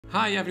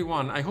Hi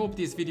everyone, I hope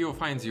this video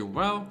finds you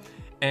well,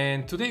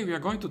 and today we are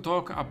going to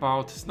talk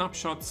about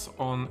snapshots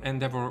on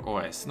Endeavour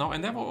OS. Now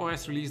Endeavour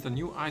OS released a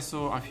new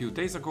ISO a few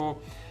days ago,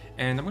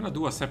 and I'm going to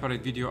do a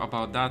separate video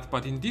about that,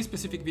 but in this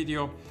specific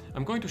video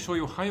I'm going to show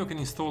you how you can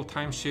install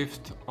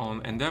Timeshift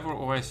on Endeavour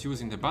OS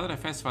using the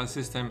ButterFS file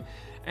system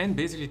and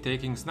basically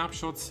taking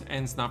snapshots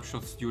and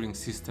snapshots during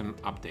system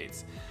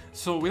updates.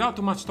 So without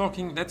too much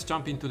talking, let's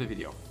jump into the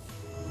video.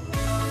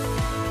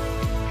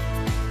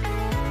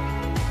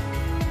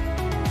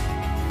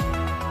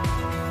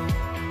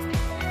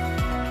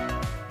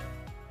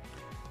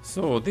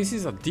 So this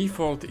is a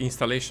default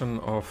installation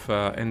of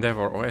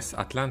Endeavour OS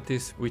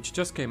Atlantis, which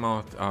just came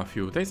out a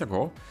few days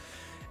ago.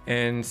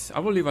 And I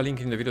will leave a link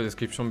in the video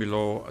description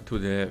below to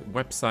the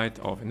website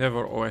of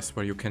Endeavour OS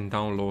where you can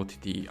download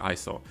the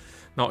ISO.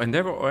 Now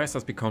Endeavour OS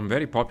has become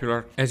very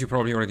popular. As you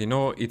probably already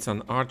know, it's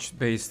an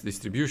Arch-based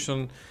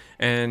distribution.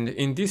 And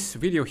in this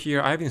video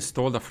here, I've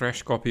installed a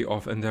fresh copy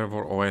of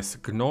Endeavour OS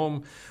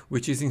GNOME,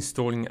 which is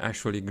installing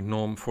actually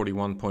GNOME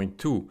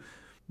 41.2.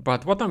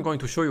 But what I'm going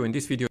to show you in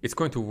this video, it's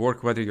going to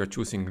work whether you're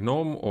choosing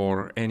GNOME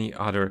or any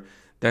other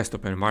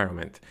desktop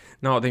environment.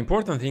 Now, the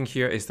important thing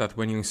here is that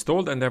when you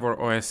installed Endeavour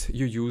OS,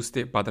 you use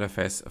the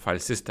ButterFS file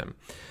system.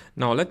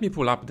 Now, let me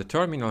pull up the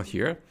terminal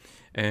here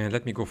and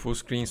let me go full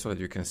screen so that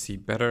you can see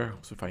better.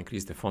 So if I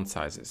increase the font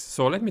sizes.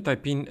 So let me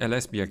type in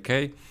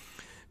lsblk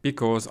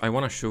because I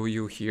want to show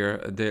you here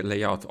the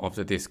layout of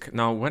the disk.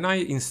 Now, when I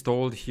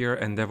installed here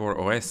Endeavour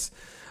OS,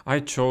 I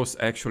chose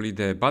actually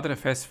the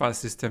ButterFS file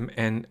system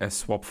and a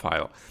swap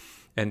file.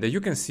 And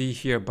you can see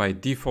here by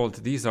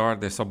default, these are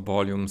the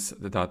subvolumes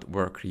that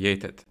were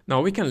created.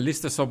 Now we can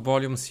list the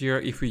subvolumes here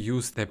if we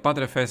use the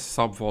ButterFS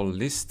subvol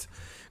list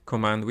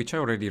command, which I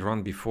already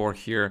run before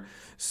here.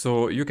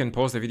 So you can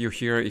pause the video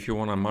here if you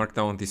want to mark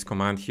down this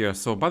command here.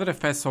 So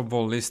ButterFS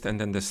subvol list and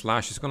then the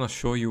slash is going to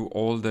show you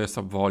all the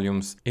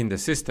subvolumes in the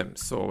system.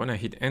 So when I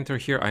hit enter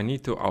here, I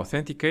need to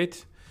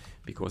authenticate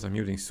because I'm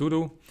using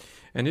sudo.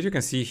 And as you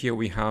can see here,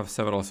 we have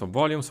several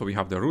subvolumes. So we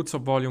have the root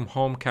subvolume,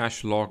 home,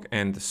 cache, log,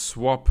 and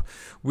swap,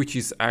 which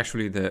is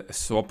actually the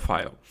swap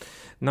file.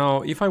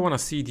 Now, if I want to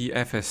see the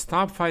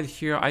fstab file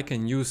here, I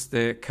can use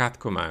the cat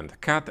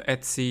command. Cat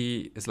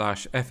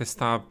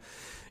etc/fstab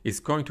is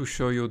going to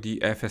show you the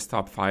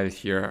fstab file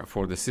here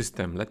for the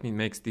system. Let me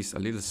make this a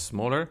little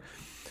smaller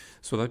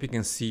so that we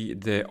can see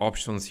the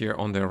options here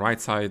on the right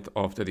side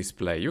of the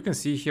display. You can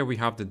see here we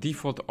have the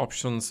default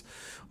options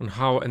on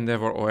how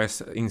Endeavour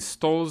OS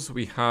installs.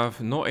 We have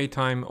no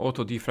A-time,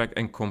 auto defrag,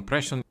 and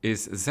compression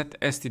is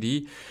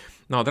ZSTD.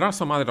 Now there are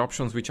some other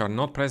options which are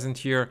not present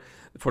here,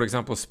 for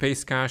example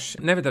space cache.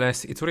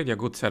 Nevertheless, it's already a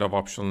good set of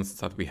options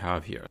that we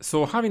have here.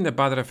 So having the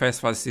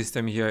ButterFS file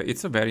system here,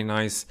 it's a very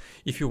nice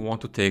if you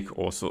want to take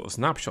also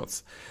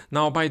snapshots.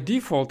 Now by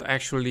default,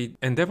 actually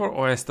Endeavour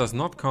OS does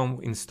not come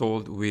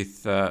installed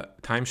with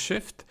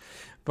Timeshift,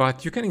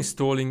 but you can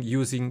install it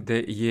using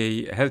the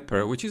yay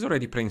helper, which is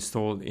already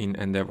pre-installed in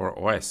Endeavour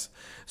OS.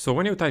 So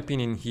when you type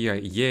in here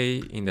yay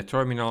in the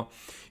terminal,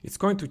 it's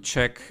going to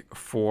check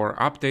for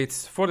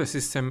updates for the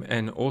system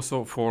and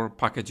also for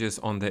packages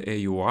on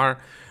the AUR.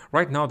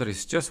 Right now there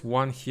is just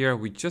one here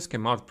which just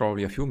came out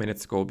probably a few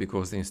minutes ago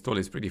because the install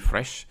is pretty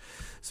fresh.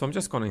 So I'm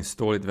just going to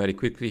install it very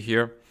quickly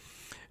here.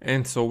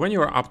 And so when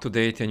you're up to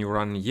date and you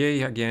run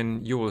yay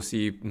again, you will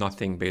see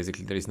nothing.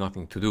 Basically, there is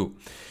nothing to do.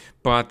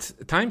 But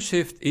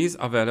Timeshift is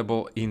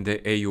available in the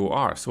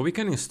AUR, so we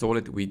can install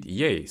it with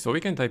yay. So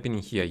we can type in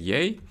here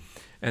yay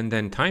and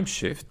then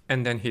Timeshift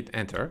and then hit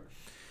enter.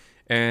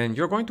 And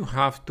you're going to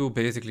have to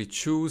basically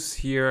choose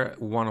here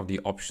one of the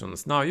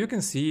options. Now you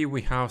can see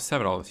we have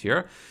several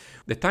here.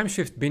 The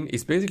Timeshift bin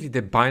is basically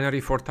the binary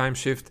for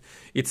Timeshift.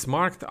 It's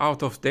marked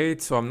out of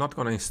date, so I'm not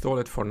going to install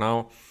it for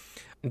now.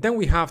 Then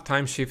we have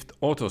Timeshift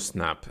Auto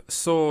Snap.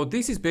 So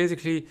this is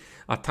basically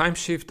a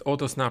Timeshift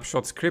Auto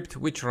Snapshot script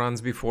which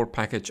runs before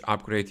package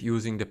upgrade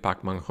using the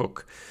Pacman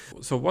hook.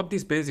 So what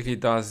this basically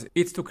does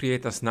is to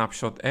create a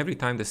snapshot every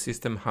time the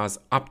system has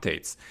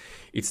updates.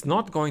 It's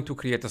not going to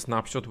create a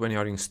snapshot when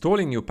you're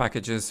installing new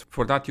packages.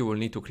 For that you will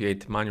need to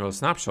create manual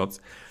snapshots.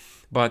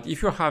 But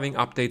if you're having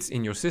updates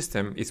in your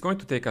system, it's going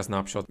to take a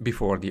snapshot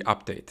before the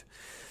update.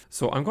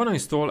 So I'm going to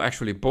install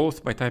actually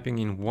both by typing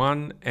in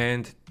 1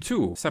 and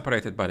 2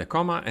 separated by the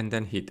comma and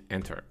then hit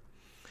enter.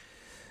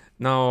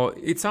 Now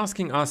it's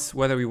asking us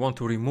whether we want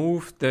to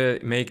remove the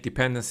make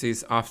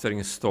dependencies after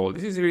install.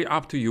 This is really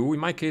up to you.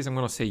 In my case, I'm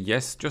going to say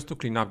yes, just to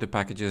clean up the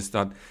packages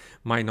that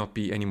might not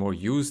be anymore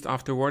used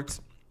afterwards.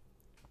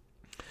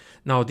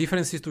 Now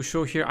differences to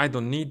show here, I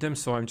don't need them.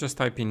 So I'm just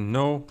typing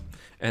no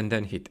and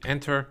then hit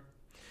enter.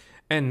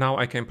 And now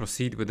I can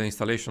proceed with the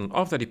installation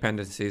of the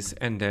dependencies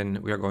and then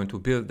we are going to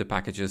build the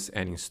packages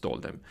and install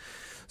them.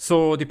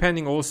 So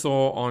depending also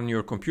on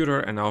your computer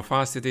and how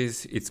fast it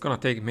is, it's going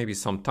to take maybe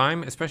some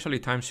time, especially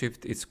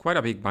Timeshift. It's quite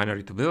a big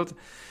binary to build.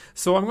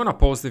 So I'm going to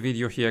pause the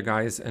video here,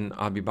 guys, and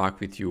I'll be back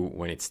with you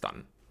when it's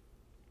done.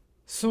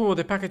 So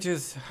the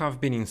packages have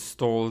been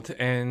installed,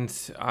 and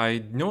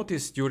I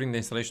noticed during the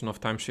installation of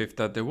Timeshift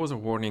that there was a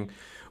warning,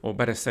 or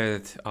better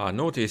said,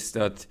 notice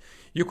that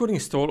you could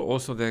install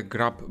also the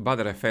grub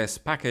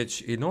BudderFS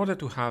package in order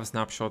to have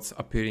snapshots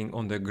appearing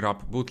on the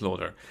grub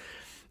bootloader.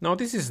 Now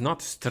this is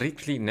not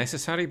strictly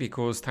necessary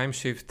because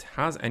Timeshift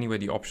has anyway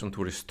the option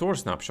to restore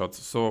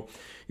snapshots, so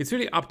it's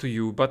really up to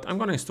you, but I'm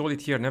going to install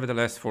it here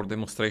nevertheless for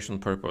demonstration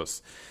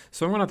purpose.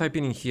 So I'm going to type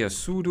in here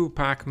sudo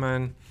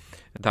pacman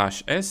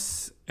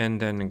 -s and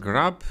then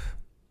grub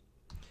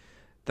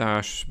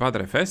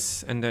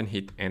 -BudderFS and then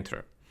hit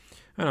enter.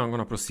 And I'm going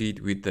to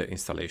proceed with the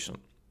installation.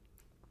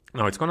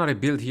 Now it's going to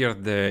rebuild here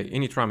the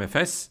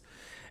initramfs,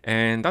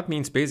 and that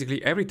means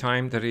basically every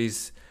time there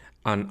is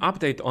an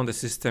update on the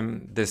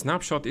system, the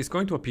snapshot is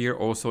going to appear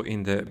also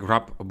in the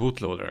grub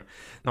bootloader.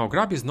 Now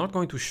grub is not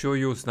going to show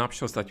you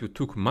snapshots that you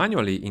took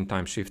manually in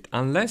Timeshift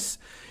unless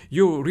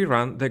you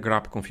rerun the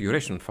grub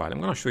configuration file. I'm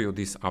going to show you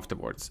this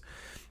afterwards.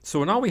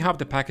 So now we have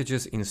the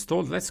packages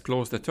installed. Let's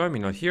close the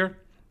terminal here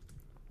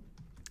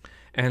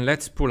and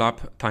let's pull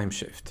up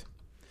Timeshift.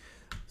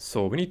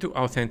 So we need to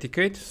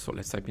authenticate. So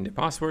let's type in the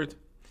password.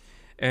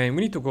 And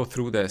we need to go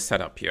through the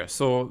setup here.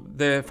 So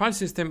the file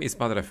system is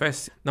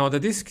BudderFS. Now the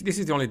disk, this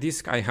is the only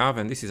disk I have,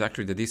 and this is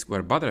actually the disk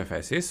where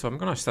BudderFS is. So I'm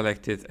going to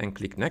select it and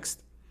click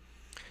next.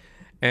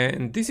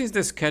 And this is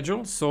the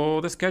schedule.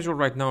 So the schedule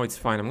right now, it's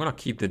fine. I'm going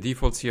to keep the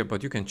defaults here,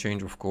 but you can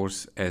change, of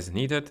course, as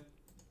needed.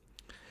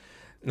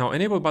 Now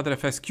enable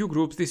BudderFS queue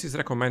groups. This is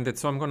recommended,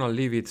 so I'm going to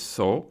leave it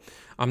so.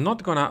 I'm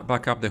not going to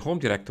back up the home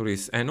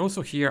directories. And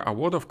also here, a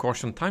word of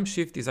caution,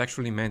 Timeshift is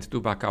actually meant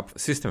to back up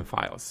system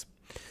files.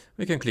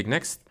 We can click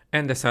next.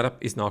 And the setup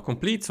is now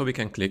complete, so we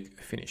can click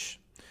finish.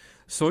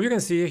 So you can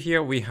see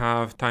here we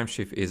have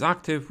Timeshift is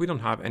active, we don't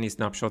have any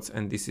snapshots,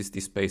 and this is the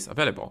space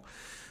available.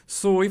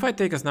 So if I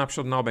take a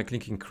snapshot now by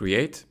clicking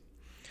create,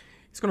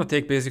 it's going to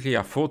take basically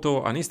a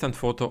photo, an instant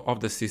photo of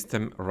the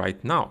system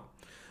right now.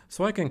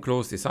 So I can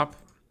close this up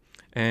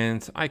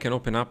and I can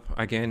open up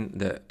again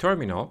the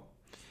terminal.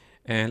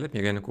 And let me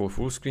again go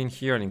full screen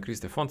here and increase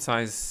the font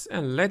size.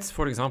 And let's,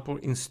 for example,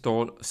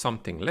 install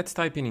something. Let's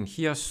type in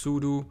here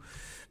sudo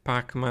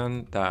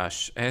pacman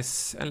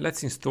 -s and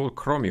let's install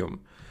Chromium,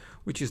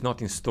 which is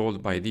not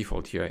installed by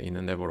default here in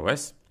Endeavour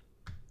OS.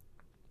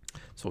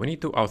 So we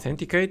need to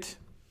authenticate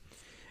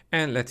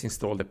and let's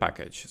install the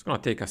package. It's going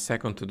to take a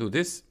second to do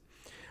this,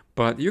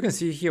 but you can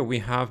see here we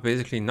have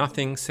basically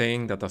nothing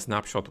saying that a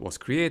snapshot was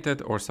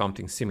created or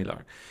something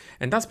similar.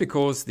 And that's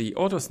because the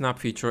auto snap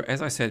feature,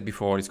 as I said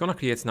before, is going to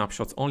create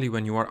snapshots only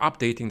when you are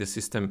updating the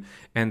system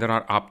and there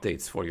are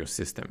updates for your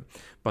system.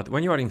 But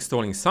when you are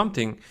installing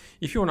something,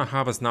 if you want to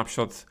have a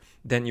snapshot,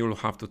 then you will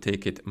have to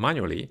take it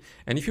manually.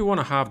 And if you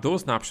want to have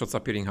those snapshots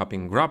appearing up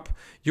in grub,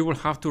 you will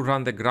have to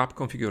run the grub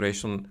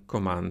configuration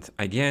command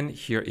again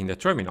here in the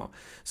terminal.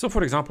 So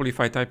for example, if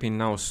I type in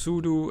now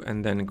sudo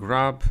and then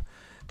grub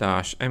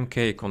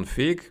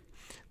 -mkconfig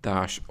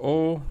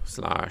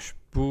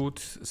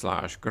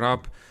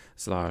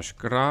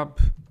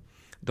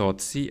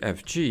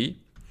 -o/boot/grub/grub.cfg,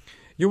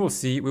 you will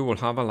see we will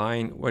have a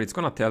line where it's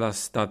going to tell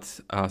us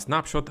that a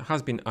snapshot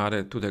has been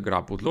added to the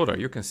grub bootloader.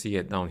 You can see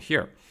it down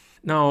here.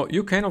 Now,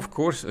 you can, of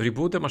course,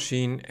 reboot the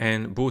machine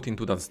and boot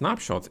into that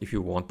snapshot if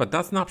you want, but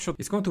that snapshot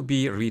is going to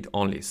be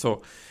read-only.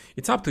 So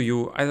it's up to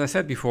you. As I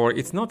said before,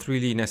 it's not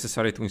really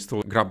necessary to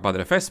install grub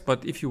BudderFS,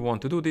 but if you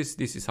want to do this,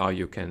 this is how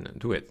you can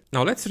do it.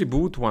 Now, let's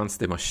reboot once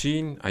the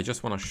machine. I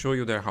just want to show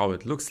you there how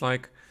it looks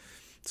like.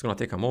 It's going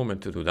to take a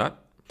moment to do that.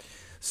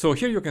 So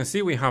here you can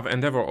see we have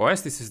Endeavour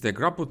OS. This is the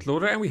grub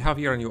bootloader, and we have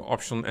here a new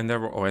option,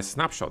 Endeavour OS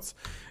snapshots.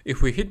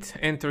 If we hit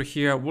enter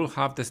here, we'll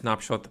have the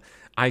snapshot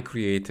I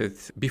created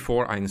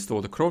before I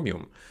installed the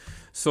Chromium.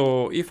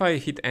 So if I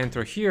hit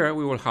enter here,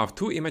 we will have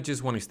two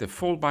images. One is the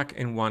fallback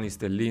and one is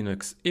the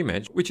Linux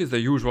image, which is the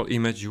usual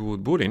image you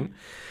would boot in.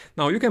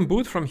 Now you can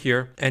boot from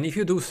here, and if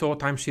you do so,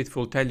 Timeshift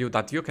will tell you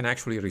that you can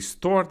actually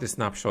restore the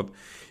snapshot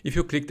if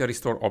you click the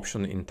restore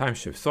option in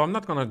Timeshift. So I'm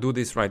not going to do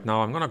this right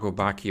now. I'm going to go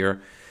back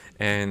here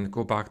and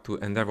go back to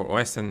Endeavour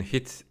OS and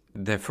hit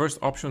the first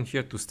option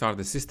here to start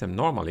the system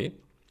normally.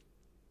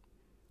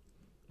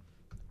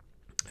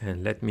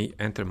 And let me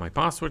enter my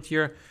password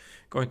here.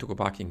 Going to go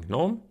back in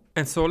GNOME.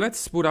 And so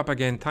let's boot up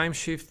again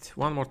Timeshift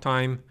one more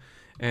time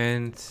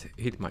and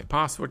hit my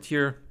password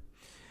here.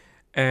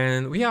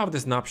 And we have the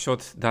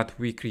snapshot that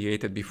we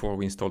created before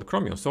we installed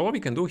Chromium. So what we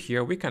can do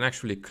here, we can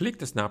actually click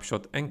the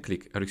snapshot and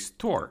click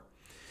restore.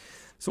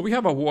 So we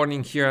have a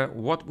warning here,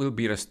 what will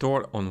be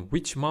restored on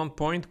which mount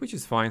point, which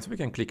is fine. So we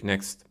can click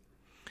next.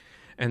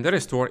 And the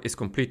restore is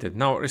completed.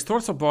 Now,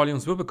 restores of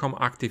volumes will become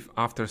active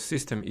after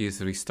system is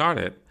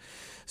restarted.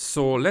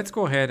 So let's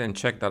go ahead and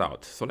check that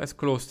out. So let's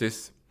close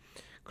this,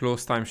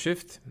 close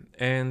Timeshift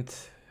and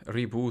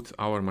reboot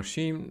our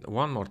machine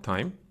one more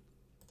time.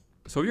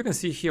 So you can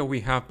see here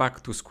we have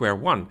back to square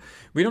one.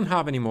 We don't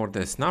have anymore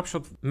the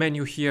snapshot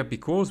menu here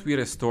because we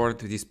restored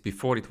this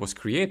before it was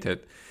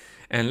created.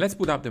 And let's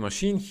boot up the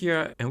machine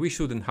here, and we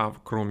shouldn't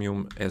have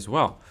Chromium as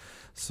well.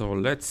 So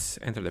let's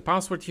enter the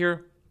password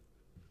here.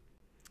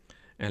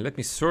 And let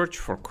me search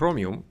for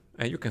Chromium.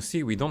 and you can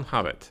see we don't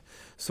have it.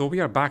 So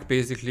we are back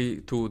basically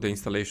to the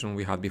installation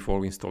we had before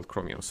we installed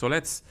Chromium. So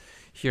let's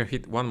here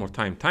hit one more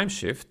time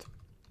Timeshift.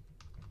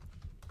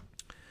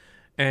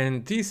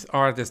 And these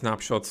are the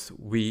snapshots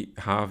we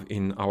have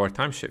in our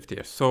Timeshift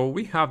here. So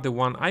we have the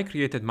one I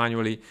created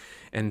manually,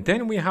 and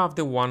then we have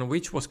the one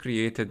which was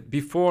created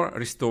before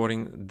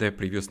restoring the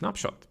previous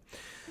snapshot.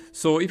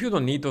 So if you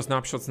don't need those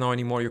snapshots now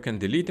anymore, you can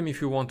delete them if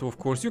you want to, of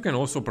course. You can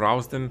also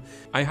browse them.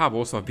 I have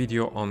also a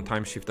video on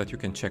Timeshift that you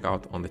can check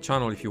out on the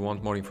channel if you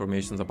want more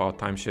information about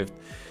Timeshift.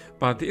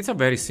 But it's a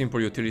very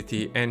simple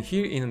utility, and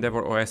here in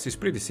Endeavour OS it's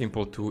pretty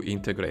simple to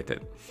integrate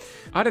it.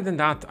 Other than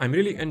that, I'm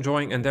really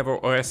enjoying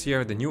Endeavour OS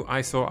here, the new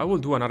ISO. I will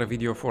do another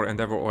video for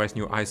Endeavour OS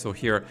new ISO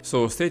here,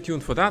 so stay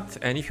tuned for that.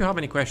 And if you have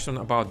any question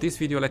about this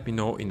video, let me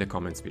know in the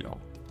comments below.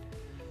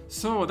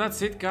 So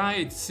that's it,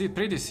 guys. It's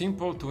pretty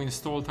simple to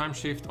install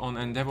Timeshift on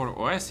Endeavour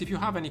OS. If you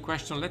have any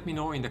question, let me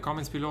know in the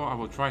comments below. I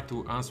will try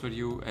to answer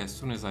you as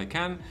soon as I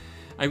can.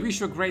 I wish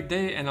you a great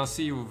day, and I'll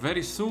see you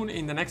very soon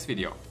in the next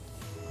video.